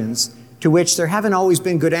questions to which there haven't always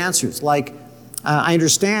been good answers. Like, I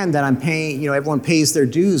understand that I'm paying, everyone pays their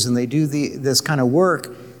dues and they do this kind of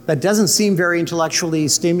work that doesn't seem very intellectually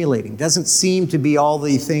stimulating, doesn't seem to be all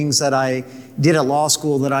the things that I did at law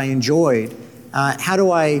school that I enjoyed. How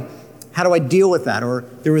do I deal with that? Or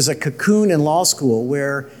there was a cocoon in law school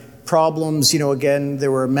where problems, again,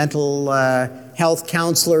 there were mental health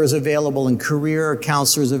counselors available and career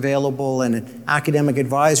counselors available and academic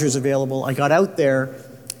advisors available. I got out there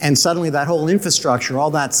and suddenly that whole infrastructure, all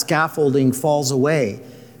that scaffolding falls away.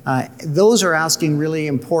 Those are asking really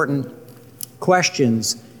important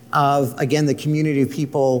questions of, again, the community of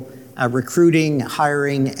people recruiting,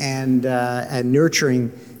 hiring, and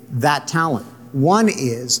nurturing that talent. One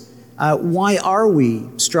is, why are we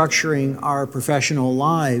structuring our professional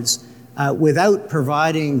lives without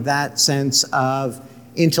providing that sense of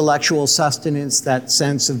intellectual sustenance, that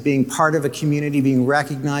sense of being part of a community, being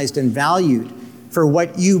recognized and valued for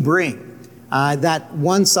what you bring. That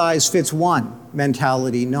one size fits one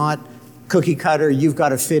mentality, not cookie cutter, you've got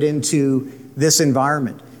to fit into this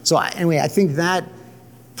environment. So anyway, I think that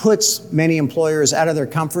puts many employers out of their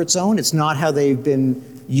comfort zone. It's not how they've been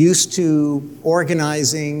used to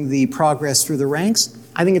organizing the progress through the ranks.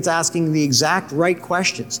 I think it's asking the exact right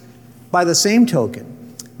questions. By the same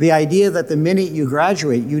token, the idea that the minute you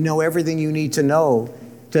graduate, you know everything you need to know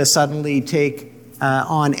to suddenly take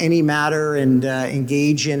on any matter and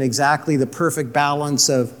engage in exactly the perfect balance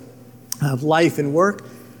of life and work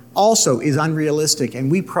also is unrealistic.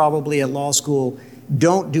 And we probably at law school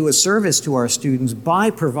don't do a service to our students by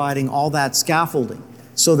providing all that scaffolding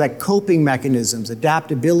so that coping mechanisms,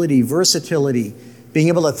 adaptability, versatility, being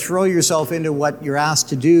able to throw yourself into what you're asked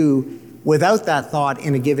to do without that thought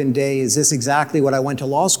in a given day, is this exactly what I went to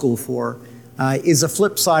law school for, is a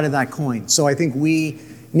flip side of that coin. So I think we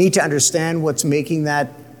need to understand what's making that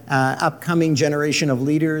upcoming generation of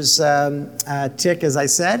leaders tick, as I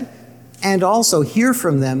said, and also hear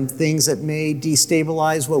from them things that may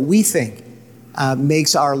destabilize what we think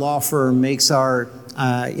makes our law firm, makes our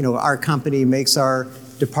company, makes our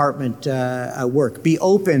department work. Be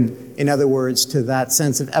open, in other words, to that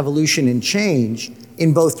sense of evolution and change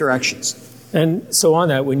in both directions. And so on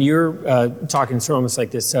that, when you're talking through almost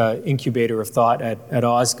like this incubator of thought at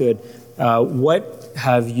Osgoode, what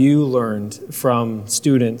have you learned from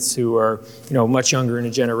students who are, much younger in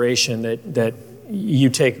a generation that you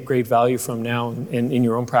take great value from now in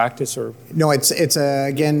your own practice? Or no, it's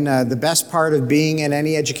again the best part of being in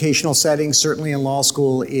any educational setting, certainly in law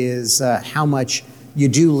school, is how much you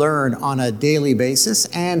do learn on a daily basis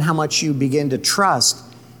and how much you begin to trust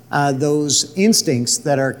those instincts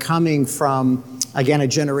that are coming from, again, a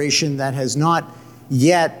generation that has not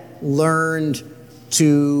yet learned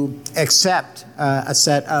to accept a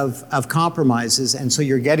set of compromises. And so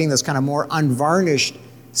you're getting this kind of more unvarnished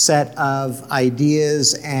set of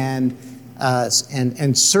ideas and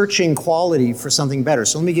searching quality for something better.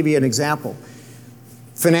 So let me give you an example.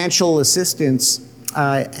 Financial assistance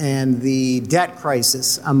and the debt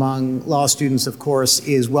crisis among law students, of course,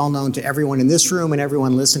 is well known to everyone in this room and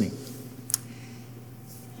everyone listening.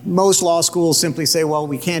 Most law schools simply say, well,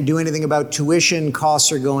 we can't do anything about tuition,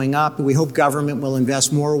 costs are going up, we hope government will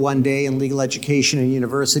invest more one day in legal education in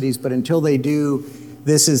universities, but until they do,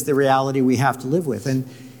 this is the reality we have to live with. And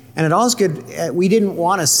at Osgoode, we didn't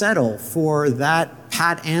want to settle for that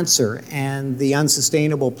pat answer and the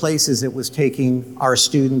unsustainable places it was taking our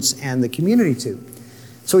students and the community to.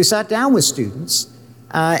 So we sat down with students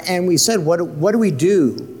and we said, what do we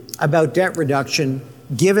do about debt reduction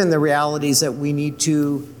given the realities that we need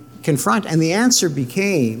to confront? And the answer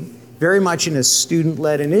became, very much in a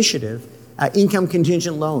student-led initiative, income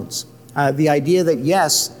contingent loans. The idea that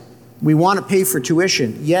yes, we want to pay for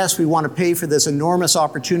tuition. Yes, we want to pay for this enormous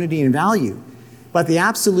opportunity and value. But the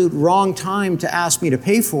absolute wrong time to ask me to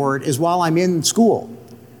pay for it is while I'm in school,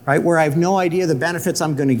 right? Where I have no idea the benefits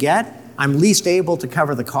I'm going to get. I'm least able to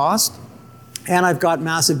cover the cost. And I've got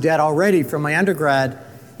massive debt already from my undergrad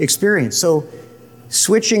experience. So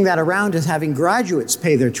switching that around to having graduates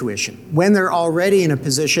pay their tuition when they're already in a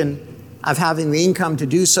position of having the income to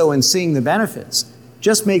do so and seeing the benefits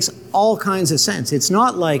just makes all kinds of sense. It's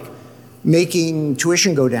not like making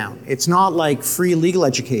tuition go down. It's not like free legal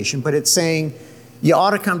education, but it's saying you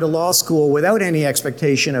ought to come to law school without any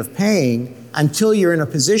expectation of paying until you're in a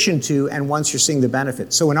position to, and once you're seeing the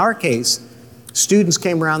benefits. So in our case, students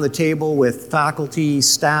came around the table with faculty,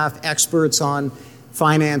 staff, experts on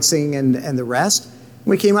financing and the rest.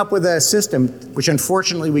 We came up with a system, which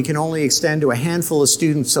unfortunately we can only extend to a handful of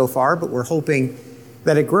students so far, but we're hoping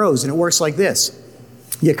that it grows. And it works like this.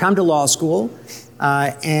 You come to law school,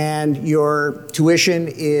 and your tuition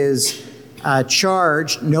is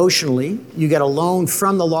charged notionally. You get a loan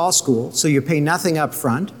from the law school, so you pay nothing up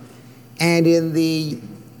front. And in the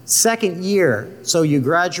second year, so you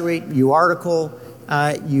graduate, you article,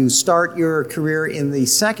 you start your career in the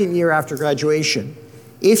second year after graduation.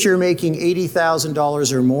 If you're making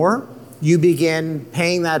 $80,000 or more, you begin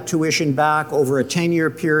paying that tuition back over a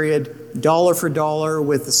 10-year period, dollar for dollar,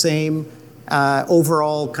 with the same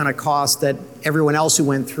overall kind of cost that everyone else who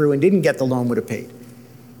went through and didn't get the loan would have paid.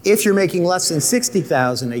 If you're making less than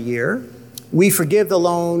 $60,000 a year, we forgive the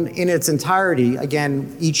loan in its entirety,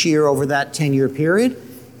 again, each year over that 10-year period.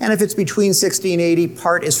 And if it's between 60 and 80,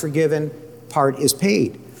 part is forgiven, part is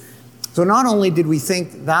paid. So not only did we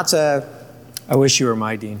think that's I wish you were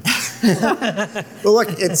my dean. Well, look,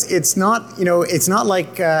 it's not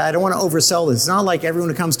like, I don't want to oversell this. It's not like everyone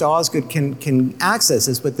who comes to Osgoode can access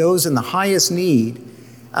this, but those in the highest need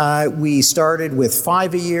We started with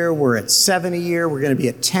 5 a year. We're at 7 a year. We're going to be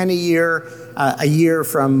at 10 a year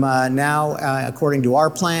from now, according to our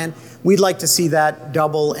plan. We'd like to see that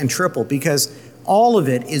double and triple, because all of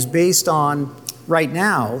it is based on, right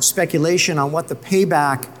now, speculation on what the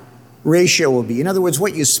payback ratio will be. In other words,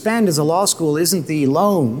 what you spend as a law school isn't the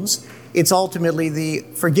loans, it's ultimately the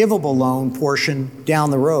forgivable loan portion down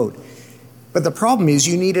the road. But the problem is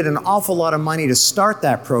you needed an awful lot of money to start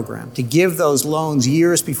that program, to give those loans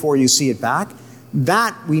years before you see it back.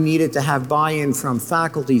 That we needed to have buy-in from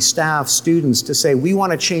faculty, staff, students to say, we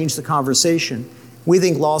want to change the conversation. We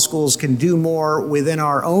think law schools can do more within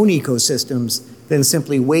our own ecosystems than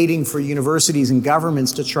simply waiting for universities and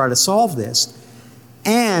governments to try to solve this.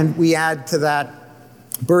 And we add to that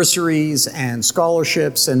bursaries and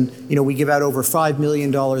scholarships, and we give out over $5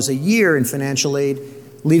 million a year in financial aid,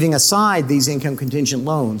 leaving aside these income contingent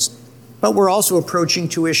loans. But we're also approaching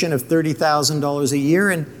tuition of $30,000 a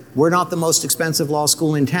year, and we're not the most expensive law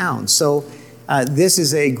school in town. So this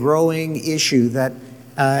is a growing issue that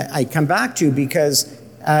I come back to, because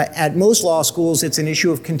at most law schools, it's an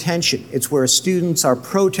issue of contention. It's where students are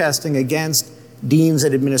protesting against deans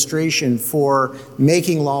and administration for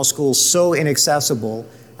making law schools so inaccessible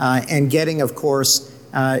and getting, of course,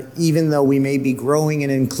 even though we may be growing in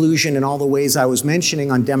inclusion in all the ways I was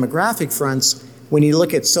mentioning on demographic fronts, when you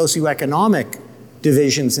look at socioeconomic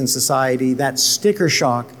divisions in society, that sticker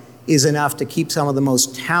shock is enough to keep some of the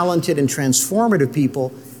most talented and transformative people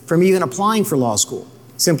from even applying for law school,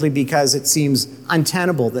 simply because it seems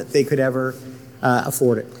untenable that they could ever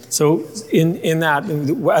afford it. So in that,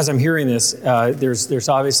 as I'm hearing this, there's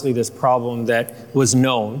obviously this problem that was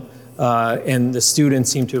known, and the students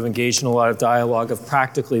seem to have engaged in a lot of dialogue of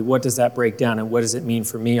practically what does that break down and what does it mean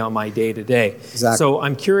for me on my day-to-day. Exactly. So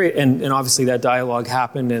I'm curious, and obviously that dialogue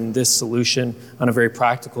happened and this solution on a very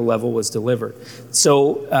practical level was delivered.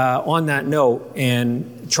 So on that note,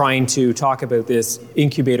 and trying to talk about this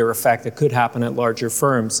incubator effect that could happen at larger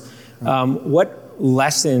firms, what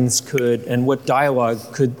lessons and what dialogue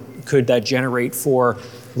could that generate for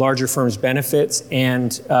larger firms' benefits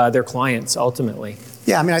and their clients ultimately?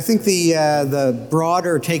 Yeah, I think the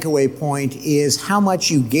broader takeaway point is how much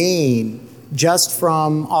you gain just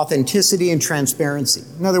from authenticity and transparency.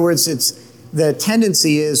 In other words, the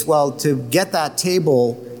tendency is, to get that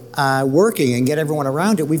table working and get everyone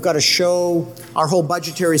around it, we've got to show our whole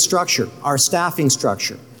budgetary structure, our staffing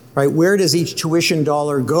structure, right? Where does each tuition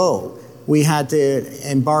dollar go? We had to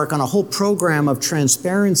embark on a whole program of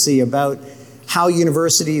transparency about how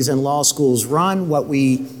universities and law schools run, what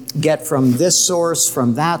we get from this source,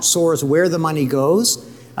 from that source, where the money goes,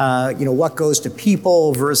 what goes to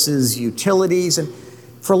people versus utilities. And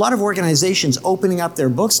for a lot of organizations, opening up their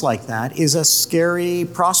books like that is a scary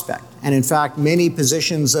prospect. And in fact, many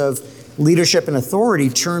positions of leadership and authority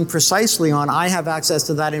turn precisely on, I have access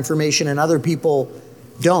to that information and other people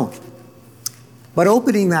don't. But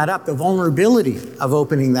opening that up, the vulnerability of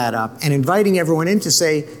opening that up and inviting everyone in to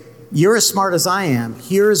say, you're as smart as I am,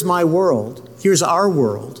 here's my world, here's our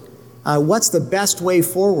world. What's the best way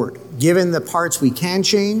forward, given the parts we can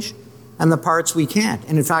change and the parts we can't?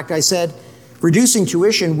 And in fact, I said, reducing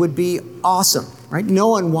tuition would be awesome, right? No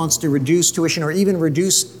one wants to reduce tuition or even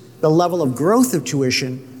reduce the level of growth of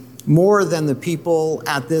tuition more than the people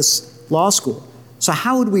at this law school. So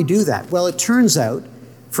how would we do that? Well, it turns out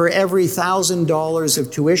for every $1,000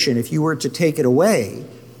 of tuition, if you were to take it away,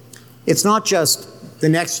 it's not just the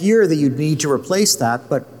next year that you'd need to replace that,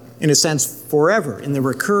 but in a sense, forever. In the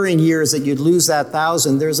recurring years that you'd lose that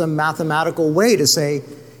 $1,000, there's a mathematical way to say,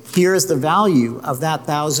 here's the value of that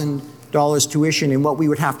 $1,000 tuition and what we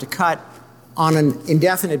would have to cut on an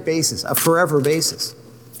indefinite basis, a forever basis.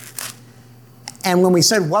 And when we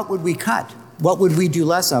said, what would we cut? What would we do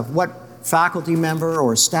less of? What faculty member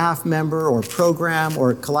or staff member or program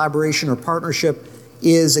or collaboration or partnership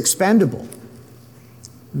is expendable?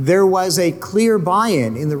 There was a clear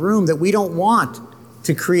buy-in in the room that we don't want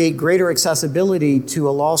to create greater accessibility to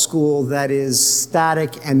a law school that is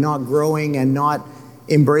static and not growing and not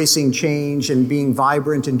embracing change and being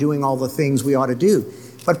vibrant and doing all the things we ought to do.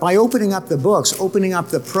 But by opening up the books, opening up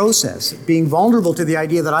the process, being vulnerable to the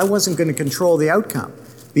idea that I wasn't going to control the outcome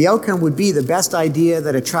would be the best idea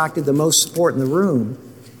that attracted the most support in the room,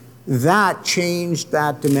 that changed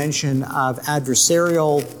that dimension of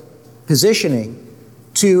adversarial positioning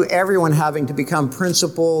to everyone having to become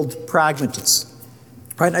principled pragmatists.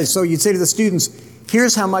 Right? And so you'd say to the students,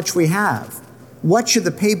 here's how much we have. What should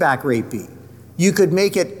the payback rate be? You could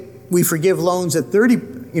make it, we forgive loans at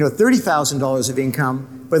 $30,000 of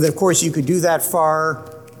income, but of course you could do that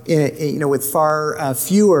with far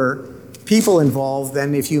fewer people involved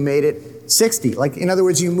than if you made it 60. Like, in other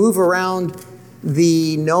words, you move around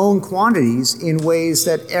the known quantities in ways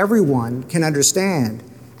that everyone can understand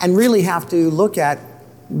and really have to look at,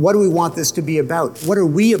 what do we want this to be about? What are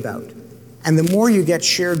we about? And the more you get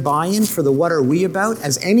shared buy-in for the what are we about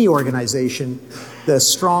as any organization, the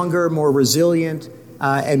stronger, more resilient,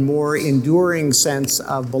 and more enduring sense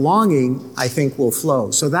of belonging, I think, will flow.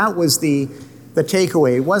 So that was the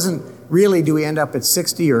takeaway. It wasn't really, do we end up at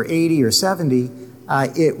 60 or 80 or 70?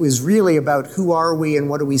 It was really about who are we and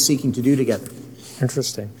what are we seeking to do together.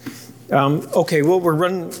 Interesting. Okay, well, we're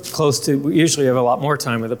running close to, we usually have a lot more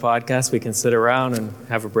time with the podcast. We can sit around and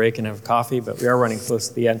have a break and have coffee, but we are running close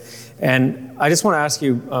to the end. And I just want to ask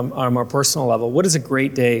you, on a more personal level, what does a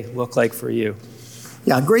great day look like for you?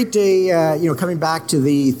 Yeah, a great day, coming back to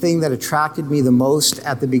the thing that attracted me the most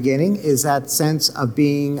at the beginning is that sense of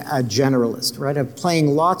being a generalist, right? Of playing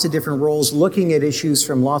lots of different roles, looking at issues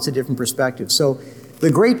from lots of different perspectives. So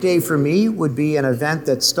the great day for me would be an event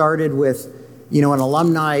that started with an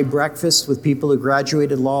alumni breakfast with people who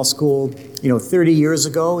graduated law school, 30 years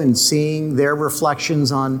ago, and seeing their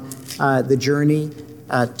reflections on the journey,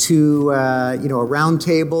 to a round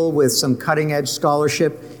table with some cutting edge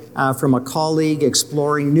scholarship from a colleague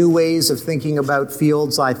exploring new ways of thinking about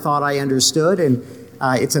fields I thought I understood. And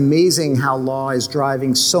it's amazing how law is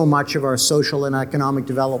driving so much of our social and economic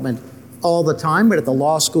development all the time. But at the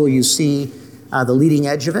law school, you see the leading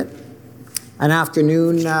edge of it. An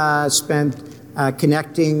afternoon spent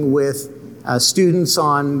connecting with students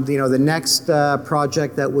on the next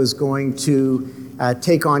project that was going to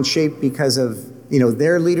take on shape because of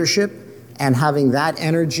their leadership, and having that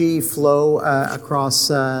energy flow across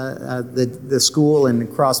the school and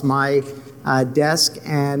across my desk,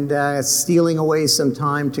 and stealing away some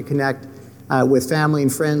time to connect with family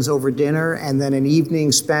and friends over dinner, and then an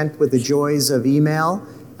evening spent with the joys of email,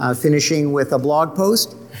 finishing with a blog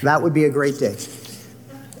post. That would be a great day.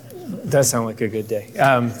 Does sound like a good day.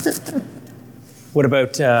 What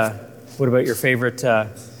about your favorite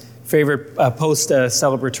post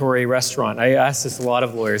celebratory restaurant? I ask this a lot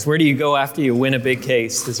of lawyers. Where do you go after you win a big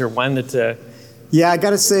case? Is there one that? Yeah, I got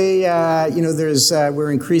to say,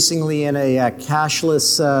 we're increasingly in a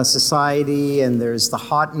cashless society, and there's the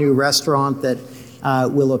hot new restaurant that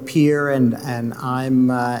will appear, and I'm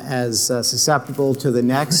as susceptible to the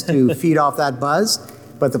next to feed off that buzz.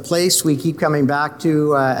 But the place we keep coming back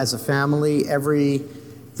to as a family every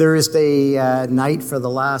Thursday night for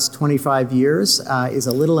the last 25 years is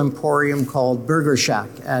a little emporium called Burger Shack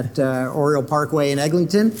at Oriole Parkway in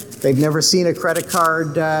Eglinton. They've never seen a credit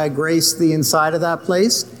card grace the inside of that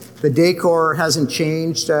place. The decor hasn't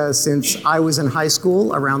changed since I was in high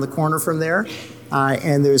school, around the corner from there.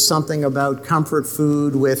 And there's something about comfort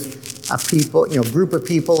food with group of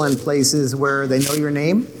people and places where they know your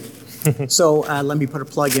name. So let me put a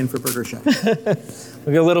plug in for Burger Shack.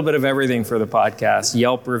 We get a little bit of everything for the podcast,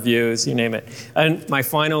 Yelp reviews, you name it. And my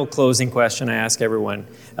final closing question I ask everyone,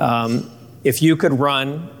 if you could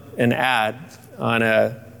run an ad on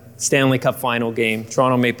a Stanley Cup final game,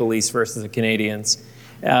 Toronto Maple Leafs versus the Canadiens,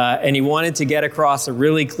 and you wanted to get across a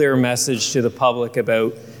really clear message to the public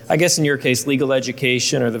about, I guess in your case, legal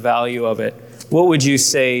education or the value of it, what would you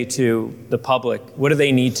say to the public? What do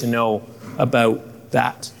they need to know about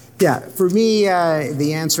that? Yeah, for me,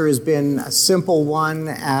 the answer has been a simple one,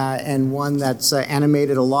 and one that's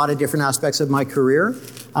animated a lot of different aspects of my career,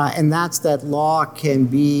 and that's that law can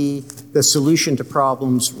be the solution to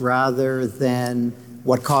problems rather than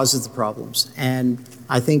what causes the problems. And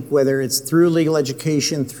I think whether it's through legal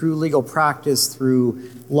education, through legal practice,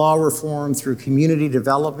 through law reform, through community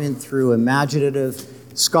development, through imaginative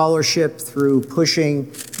scholarship, through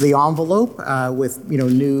pushing the envelope with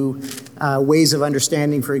new ways of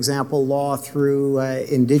understanding, for example, law through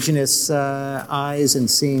Indigenous eyes, and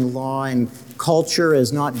seeing law and culture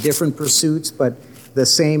as not different pursuits, but the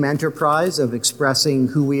same enterprise of expressing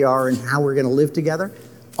who we are and how we're going to live together.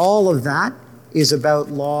 All of that is about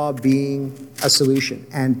law being a solution.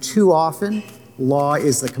 And too often, law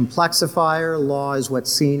is the complexifier. Law is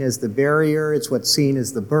what's seen as the barrier. It's what's seen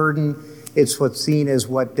as the burden. It's what's seen as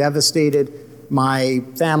what devastated my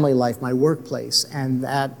family life, my workplace. And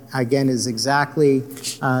that, again, is exactly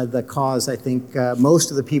the cause I think most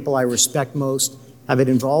of the people I respect most have been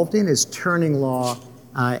involved in, is turning law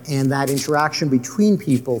and that interaction between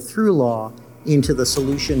people through law into the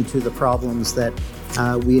solution to the problems that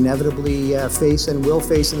we inevitably face and will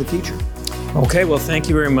face in the future. Okay, well, thank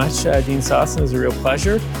you very much, Dean Sosson. It was a real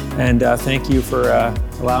pleasure. And thank you for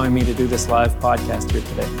allowing me to do this live podcast here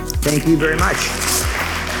today. Thank you very much.